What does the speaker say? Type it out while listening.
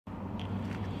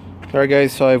Alright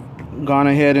guys, so I've gone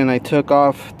ahead and I took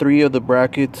off 3 of the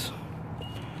brackets.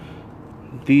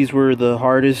 These were the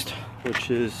hardest, which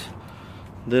is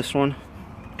this one.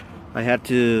 I had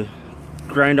to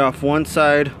grind off one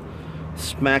side,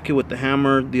 smack it with the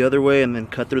hammer the other way, and then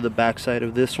cut through the back side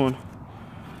of this one.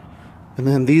 And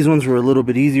then these ones were a little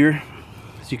bit easier.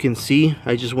 As you can see,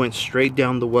 I just went straight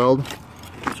down the weld.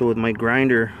 So with my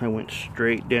grinder, I went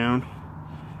straight down.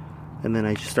 And then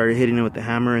I just started hitting it with the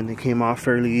hammer and they came off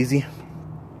fairly easy.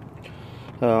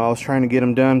 I was trying to get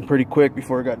them done pretty quick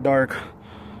before it got dark.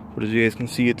 But as you guys can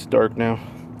see, it's dark now.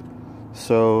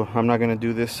 So I'm not going to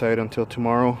do this side until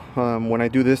tomorrow. When I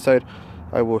do this side,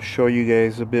 I will show you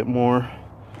guys a bit more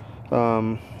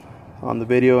on the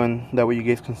video, and that way you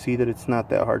guys can see that it's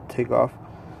not that hard to take off.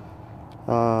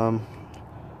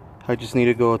 I just need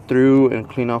to go through and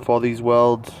clean off all these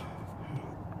welds,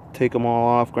 take them all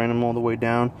off, grind them all the way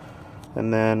down,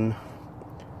 and then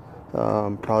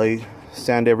probably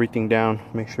sand everything down,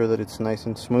 make sure that it's nice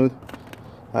and smooth.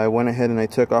 I went ahead and I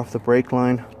took off the brake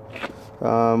line.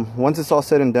 Once it's all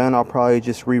said and done, I'll probably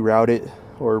just reroute it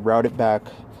or route it back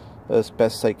as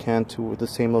best I can to the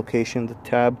same location. The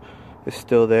tab is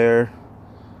still there,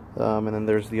 and then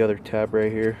there's the other tab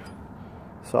right here.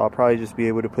 So I'll probably just be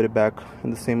able to put it back in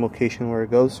the same location where it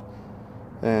goes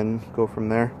and go from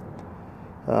there.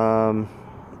 So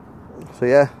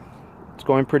yeah, it's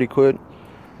going pretty quick,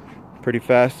 pretty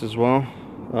fast as well.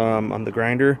 On the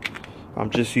grinder, I'm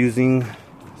just using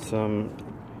some,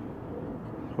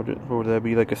 what would that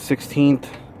be, like a 16th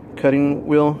cutting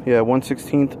wheel? Yeah,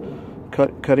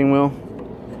 1/16 cutting wheel.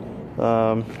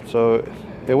 So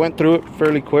it went through it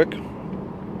fairly quick.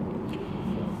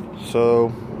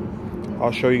 So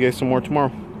I'll show you guys some more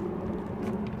tomorrow.